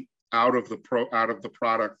field heat out of the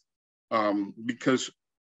product. Because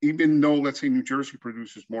even though, let's say, New Jersey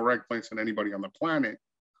produces more eggplants than anybody on the planet,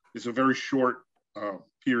 it's a very short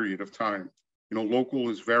period of time. You know, local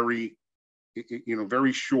is very, you know,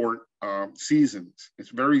 very short seasons. It's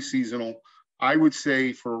very seasonal. I would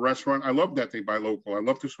say for a restaurant, I love that they buy local. I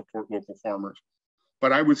love to support local farmers,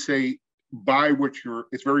 but I would say buy what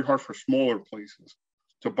it's very hard for smaller places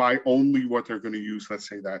to buy only what they're going to use, let's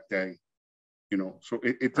say, that day. You know, so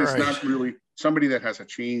it's right. Not really somebody that has a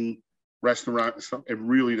chain restaurant. It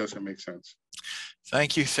really doesn't make sense.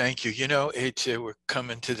 Thank you. Thank you. You know, we're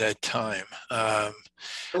coming to that time. Larry,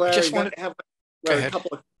 I just want to have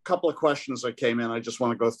a couple of questions that came in. I just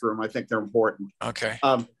want to go through them. I think they're important. Okay.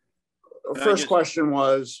 First question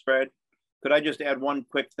was, Fred, could I just add one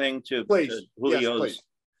quick thing to Julio's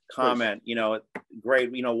comment? Please. You know,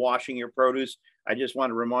 great, you know, washing your produce. I just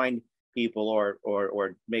want to remind people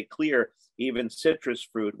or make clear, even citrus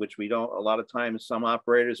fruit, which we don't, a lot of times some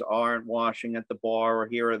operators aren't washing at the bar or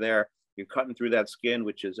here or there. You're cutting through that skin,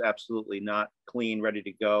 which is absolutely not clean, ready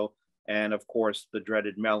to go. And of course, the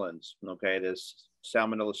dreaded melons. Okay, there's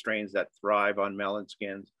salmonella strains that thrive on melon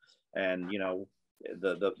skins. And, you know,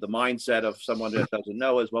 the mindset of someone that doesn't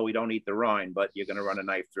know is, well, we don't eat the rind, but you're going to run a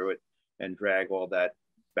knife through it and drag all that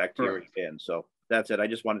bacteria in. So that's it. I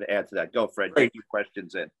just wanted to add to that. Go, Fred. Take your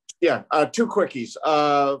questions in. Yeah, two quickies.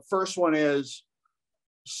 First one is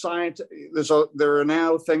there are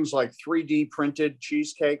now things like 3D printed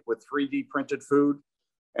cheesecake with 3D printed food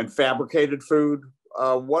and fabricated food.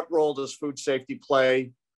 What role does food safety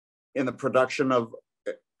play in the production of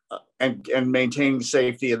and maintaining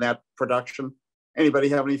safety in that production? Anybody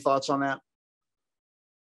have any thoughts on that?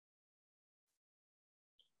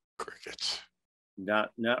 Crickets.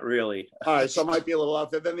 Not really. All right, so it might be a little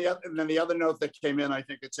out there. Then the other note that came in, I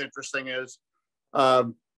think it's interesting, is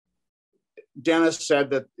Dennis said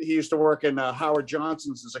that he used to work in Howard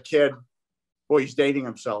Johnson's as a kid. Boy, he's dating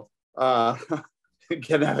himself. In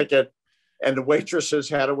Connecticut, and the waitresses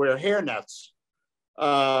had to wear hairnets.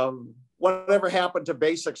 Whatever happened to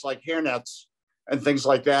basics like hairnets and things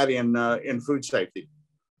like that in food safety?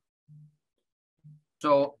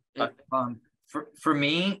 So for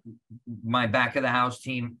me, my back of the house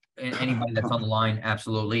team, anybody that's on the line,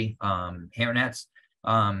 absolutely. Hairnets.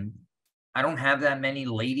 I don't have that many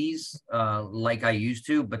ladies like I used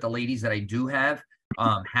to, but the ladies that I do have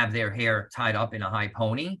their hair tied up in a high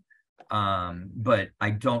pony. But I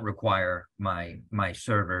don't require my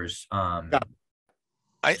servers.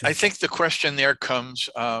 I think the question there comes,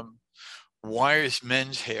 why is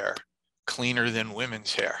men's hair cleaner than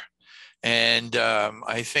women's hair? And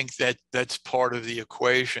I think that's part of the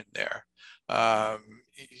equation there.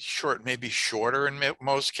 Maybe shorter in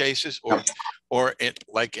most cases, or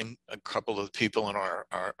like in a couple of people in our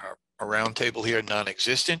round table here,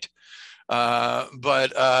 non-existent.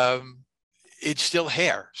 But it's still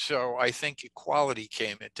hair. So I think equality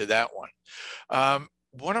came into that one.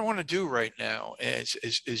 What I want to do right now is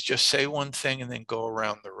just say one thing and then go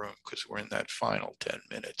around the room, because we're in that final 10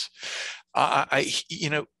 minutes. You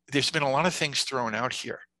know, there's been a lot of things thrown out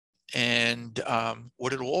here, and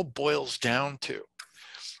what it all boils down to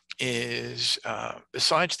is,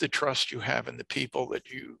 besides the trust you have in the people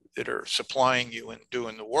that are supplying you and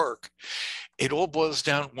doing the work, it all boils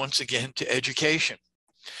down once again to education.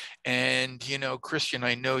 And, you know, Christian,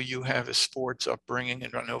 I know you have a sports upbringing,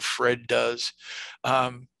 and I know Fred does.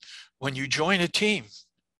 When you join a team,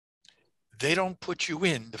 they don't put you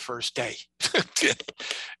in the first day.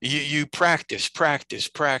 you practice.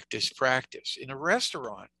 In a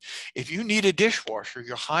restaurant, if you need a dishwasher,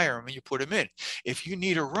 you hire them and you put them in. If you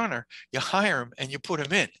need a runner, you hire them and you put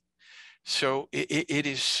them in. So it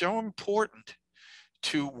is so important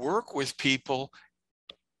to work with people.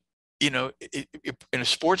 You know, in a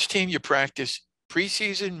sports team, you practice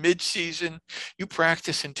preseason, mid-season. You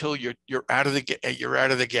practice until you're out of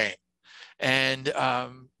the game, and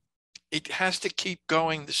it has to keep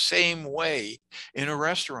going the same way in a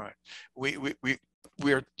restaurant. We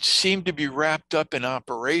seem to be wrapped up in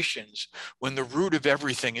operations when the root of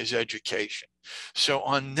everything is education. So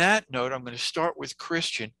on that note, I'm going to start with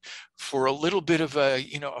Christian for a little bit of a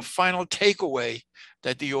final takeaway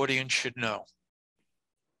that the audience should know.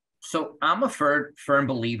 So I'm a firm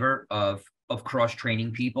believer of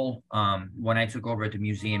cross-training people. When I took over at the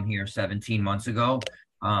museum here 17 months ago,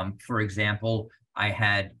 for example,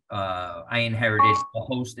 I inherited a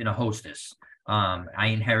host and a hostess. I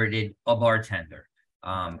inherited a bartender.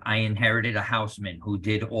 I inherited a houseman who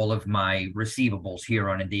did all of my receivables here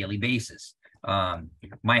on a daily basis.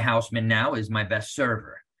 My houseman now is my best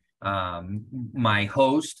server. My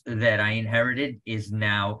host that I inherited is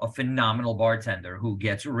now a phenomenal bartender who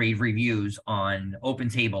gets rave reviews on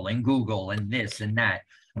OpenTable and Google and this and that.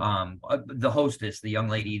 The hostess, the young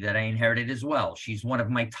lady that I inherited as well, she's one of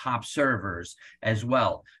my top servers as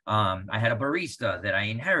well. I had a barista that I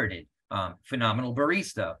inherited. Phenomenal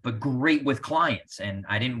barista, but great with clients. And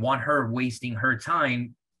I didn't want her wasting her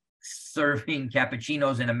time serving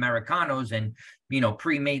cappuccinos and Americanos and,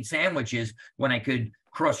 pre-made sandwiches when I could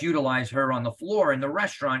cross-utilize her on the floor in the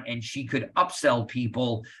restaurant and she could upsell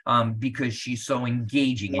people because she's so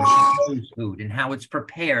engaging and she knows food and how it's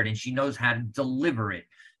prepared and she knows how to deliver it.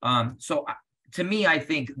 To me, I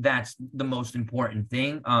think that's the most important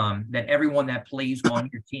thing, that everyone that plays on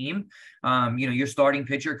your team, your starting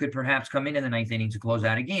pitcher could perhaps come in the ninth inning to close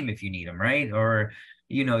out a game if you need him, right? Or,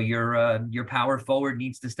 your power forward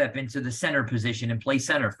needs to step into the center position and play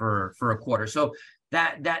center for a quarter. So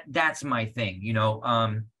that's my thing.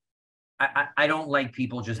 I don't like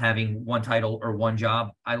people just having one title or one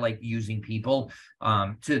job. I like using people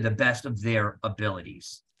to the best of their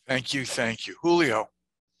abilities. Thank you. Julio.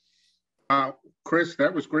 Chris,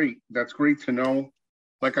 that was great. That's great to know.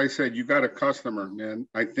 Like I said, you got a customer, man.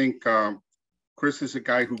 I think Chris is a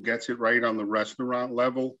guy who gets it right on the restaurant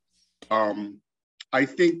level. I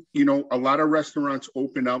think, a lot of restaurants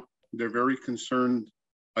open up. They're very concerned.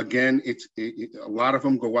 Again, a lot of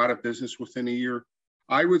them go out of business within a year.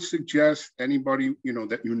 I would suggest anybody,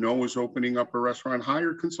 that is opening up a restaurant,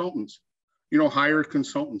 hire consultants,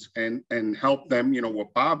 and help them.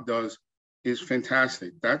 What Bob does is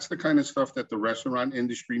fantastic. That's the kind of stuff that the restaurant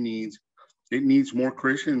industry needs. It needs more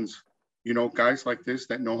Christians, guys like this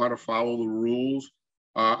that know how to follow the rules.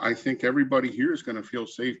 I think everybody here is going to feel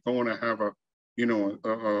safe going to have a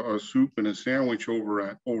soup and a sandwich over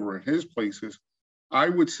at his places. I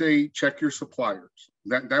would say check your suppliers.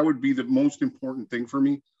 That would be the most important thing for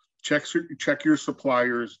me. Check your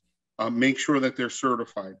suppliers. Make sure that they're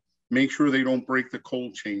certified. Make sure they don't break the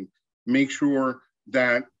cold chain. Make sure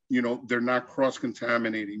that they're not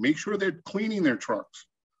cross-contaminating. Make sure they're cleaning their trucks.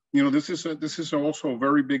 This is also a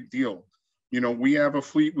very big deal. We have a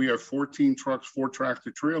fleet. We have 14 trucks, 4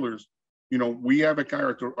 tractor trailers. We have a guy,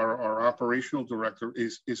 our operational director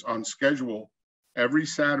is on schedule. Every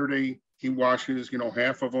Saturday he washes,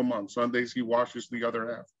 half of them. On Sundays he washes the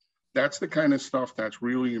other half. That's the kind of stuff that's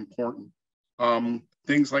really important.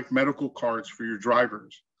 Things like medical cards for your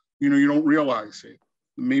drivers. You don't realize it.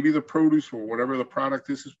 Maybe the produce or whatever the product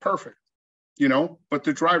is perfect, but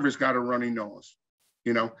the driver's got a runny nose,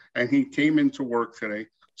 and he came into work today.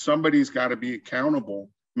 Somebody's got to be accountable,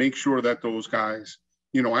 make sure that those guys,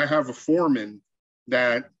 I have a foreman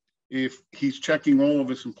that if he's checking all of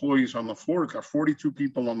his employees on the floor, got 42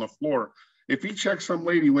 people on the floor. If he checks some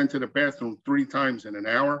lady went to the bathroom 3 times in an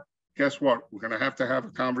hour, guess what? We're going to have a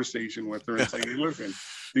conversation with her and say, hey, listen,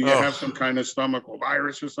 do you have some kind of stomach or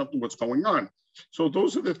virus or something? What's going on? So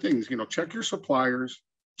those are the things, check your suppliers,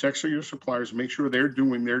 make sure they're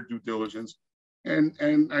doing their due diligence.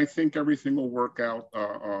 And I think everything will work out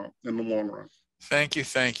in the long run. Thank you.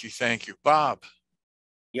 Bob.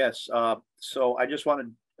 Yes. So I just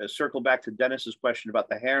wanted to circle back to Dennis's question about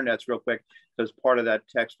the hairnets real quick, because part of that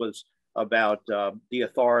text was about the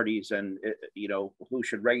authorities and, who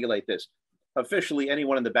should regulate this. Officially,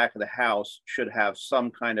 anyone in the back of the house should have some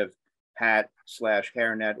kind of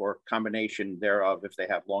hat/hairnet or combination thereof if they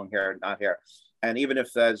have long hair, not hair. And even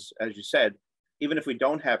if, as you said, even if we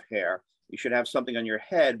don't have hair, you should have something on your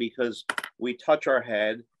head, because we touch our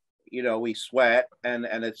head, we sweat, and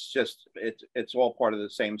it's all part of the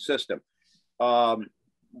same system.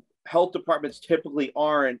 Health departments typically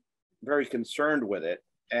aren't very concerned with it,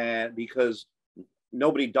 and because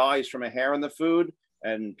nobody dies from a hair in the food,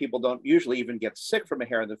 and people don't usually even get sick from a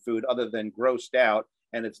hair in the food other than grossed out,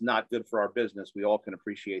 and it's not good for our business. We all can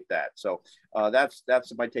appreciate that. So that's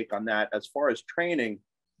my take on that. As far as training,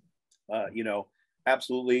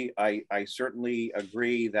 absolutely, I certainly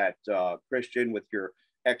agree that Christian, with your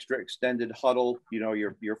extra extended huddle,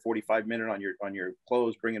 your 45-minute on your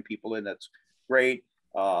close, bringing people in, that's great.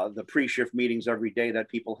 The pre-shift meetings every day that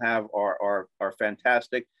people have are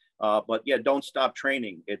fantastic. But yeah, don't stop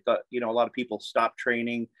training. A lot of people stop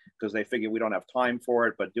training because they figure we don't have time for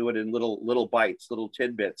it, but do it in little bites, little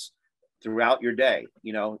tidbits throughout your day.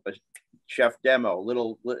 A chef demo,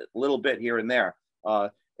 little bit here and there.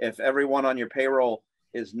 If everyone on your payroll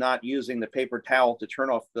is not using the paper towel to turn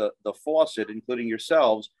off the faucet, including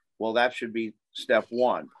yourselves, well, that should be step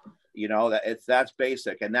one. That's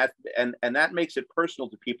basic, and that makes it personal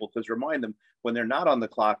to people, because remind them when they're not on the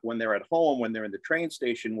clock, when they're at home, when they're in the train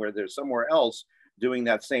station, where they're somewhere else doing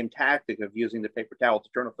that same tactic of using the paper towel to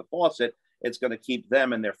turn off the faucet, it's going to keep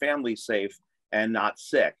them and their family safe and not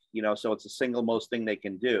sick. You know, so it's the single most thing they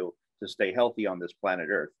can do to stay healthy on this planet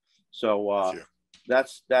Earth. So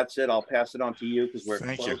that's it. I'll pass it on to you because we're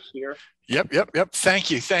close here. Yep. Thank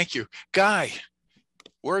you. Guy,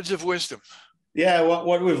 words of wisdom. Yeah,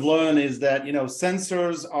 what we've learned is that, you know,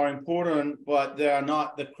 sensors are important, but they are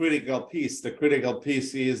not the critical piece. The critical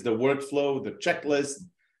piece is the workflow, the checklist,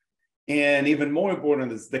 and even more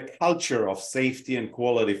important is the culture of safety and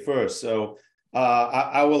quality first. So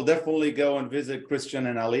I will definitely go and visit Christian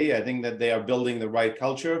and Ali. I think that they are building the right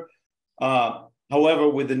culture. However,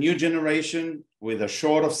 with the new generation, with a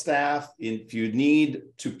short of staff, if you need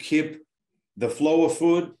to keep the flow of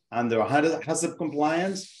food under HACCP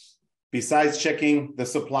compliance, besides checking the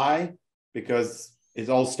supply, because it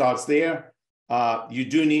all starts there, you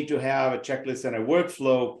do need to have a checklist and a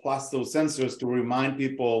workflow, plus those sensors to remind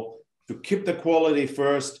people to keep the quality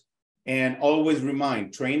first and always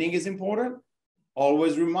remind. Training is important,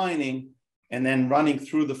 always reminding, and then running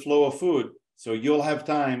through the flow of food. So you'll have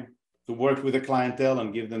time to work with the clientele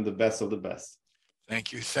and give them the best of the best.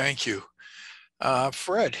 Thank you.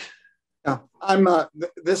 Fred. Yeah,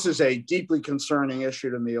 this is a deeply concerning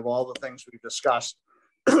issue to me of all the things we've discussed,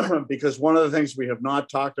 because one of the things we have not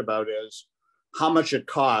talked about is how much it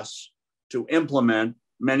costs to implement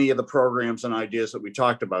many of the programs and ideas that we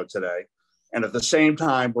talked about today. And at the same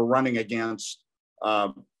time, we're running against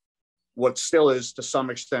what still is, to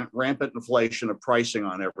some extent, rampant inflation of pricing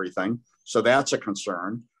on everything. So that's a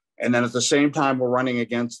concern. And then at the same time, we're running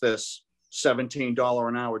against this $17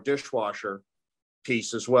 an hour dishwasher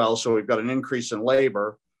piece as well. So we've got an increase in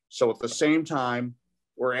labor. So at the same time,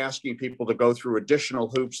 we're asking people to go through additional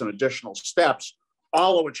hoops and additional steps,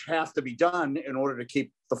 all of which have to be done in order to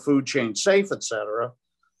keep the food chain safe, et cetera.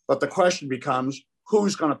 But the question becomes,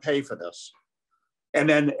 who's going to pay for this? And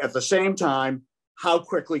then at the same time, how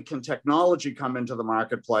quickly can technology come into the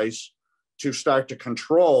marketplace to start to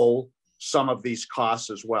control some of these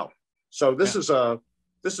costs as well? So this is a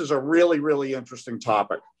really, really interesting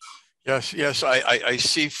topic. Yes, I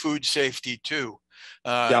see food safety too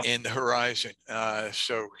in the horizon.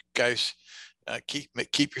 So guys,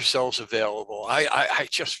 keep yourselves available. I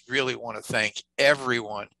just really want to thank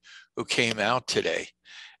everyone who came out today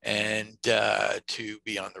and to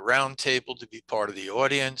be on the roundtable, to be part of the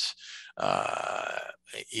audience.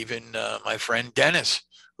 Even my friend Dennis,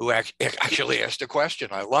 who actually asked a question.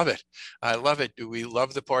 I love it. Do we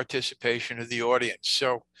love the participation of the audience?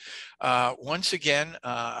 So once again,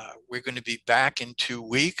 we're going to be back in 2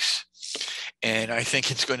 weeks. And I think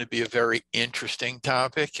it's going to be a very interesting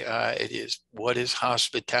topic. It is, what is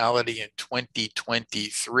hospitality in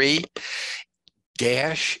 2023?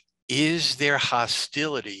 Is there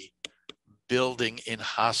hostility building in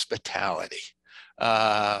hospitality?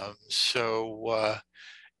 So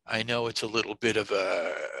I know it's a little bit of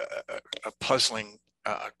a puzzling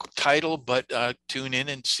title, but tune in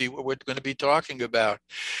and see what we're going to be talking about.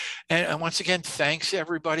 And once again, thanks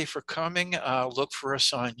everybody for coming. Look for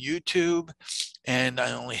us on YouTube. And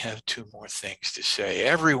I only have 2 more things to say.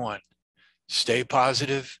 Everyone, stay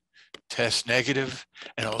positive, test negative,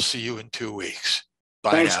 and I'll see you in 2 weeks.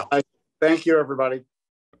 Bye now. Thank you, everybody.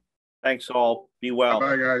 Thanks all. Be well.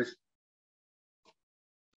 Bye, guys.